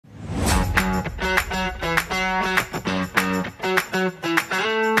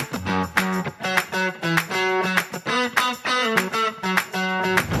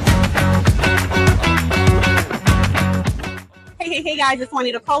guys? It's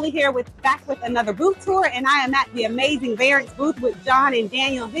Juanita Coley here back with another booth tour, and I am at the amazing Verint booth with John and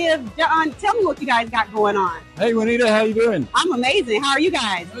Daniel Viv. John, tell me what you guys got going on. Hey Juanita, how you doing? I'm amazing. How are you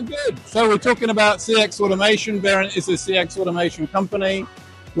guys? I'm good. So we're talking about CX automation. Verint is a CX automation company.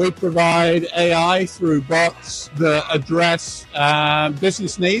 We provide AI through bots that address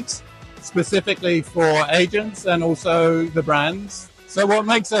business needs, specifically for agents and also the brands. So what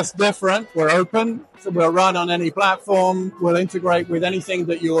makes us different, we're open, so we'll run on any platform, we'll integrate with anything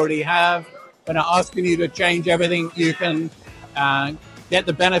that you already have. We're not asking you to change everything. You can get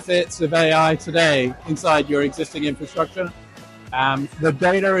the benefits of AI today inside your existing infrastructure. The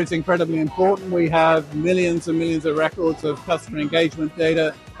data is incredibly important. We have millions and millions of records of customer engagement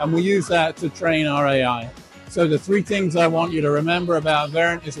data, and we use that to train our AI. So the three things I want you to remember about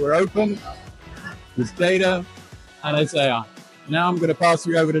Verint is we're open, it's data, and it's AI. Now I'm going to pass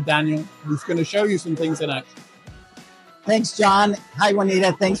you over to Daniel, who's going to show you some things in action. Thanks, John. Hi,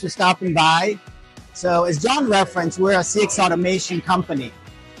 Juanita. Thanks for stopping by. So as John referenced, we're a CX automation company,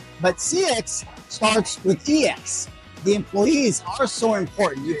 but CX starts with EX. The employees are so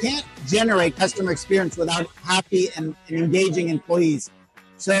important. You can't generate customer experience without happy and engaging employees.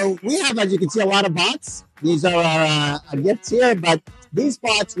 So we have, as you can see, a lot of bots. These are our gifts here, but these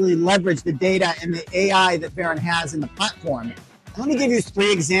bots really leverage the data and the AI that Verint has in the platform. Let me give you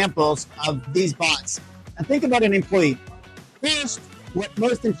three examples of these bots. Now think about an employee. First, what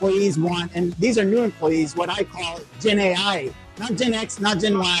most employees want, and these are new employees, what I call Gen AI. Not Gen X, not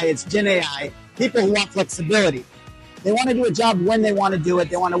Gen Y, it's Gen AI. People who want flexibility. They want to do a job when they want to do it.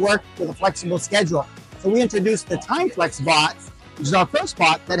 They want to work with a flexible schedule. So we introduced the TimeFlex bot, which is our first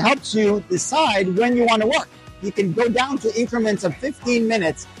bot that helps you decide when you want to work. You can go down to increments of 15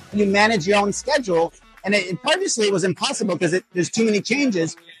 minutes and you manage your own schedule. And previously it was impossible because there's too many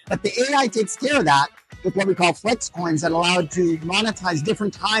changes, but the AI takes care of that with what we call flex coins that allow it to monetize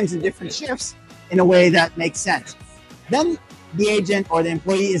different times and different shifts in a way that makes sense. Then the agent or the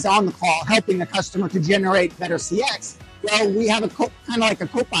employee is on the call helping the customer to generate better CX. Well, we have kind of like a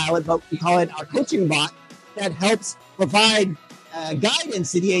co-pilot, but we call it our coaching bot that helps provide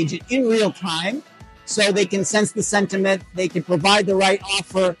guidance to the agent in real time so they can sense the sentiment, they can provide the right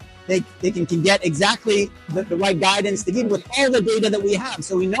offer, they can get exactly the right guidance to give with all the data that we have.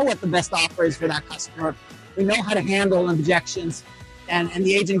 So we know what the best offer is for that customer. We know how to handle objections, and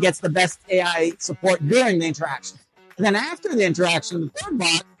the agent gets the best AI support during the interaction. And then after the interaction, the third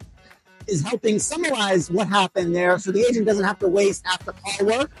bot is helping summarize what happened there so the agent doesn't have to waste after call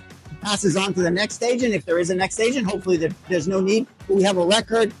work. It passes on to the next agent. If there is a next agent, hopefully there's no need. But we have a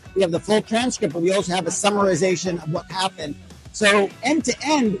record, we have the full transcript, but we also have a summarization of what happened. So end to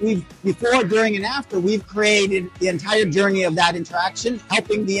end, before, during, and after, we've created the entire journey of that interaction,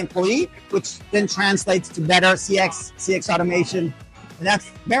 helping the employee, which then translates to better CX automation. And that's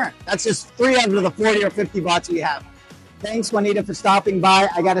Verint. That's just 3 out of the 40 or 50 bots we have. Thanks, Juanita, for stopping by.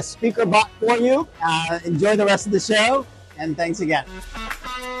 I got a speaker bot for you. Enjoy the rest of the show, and thanks again.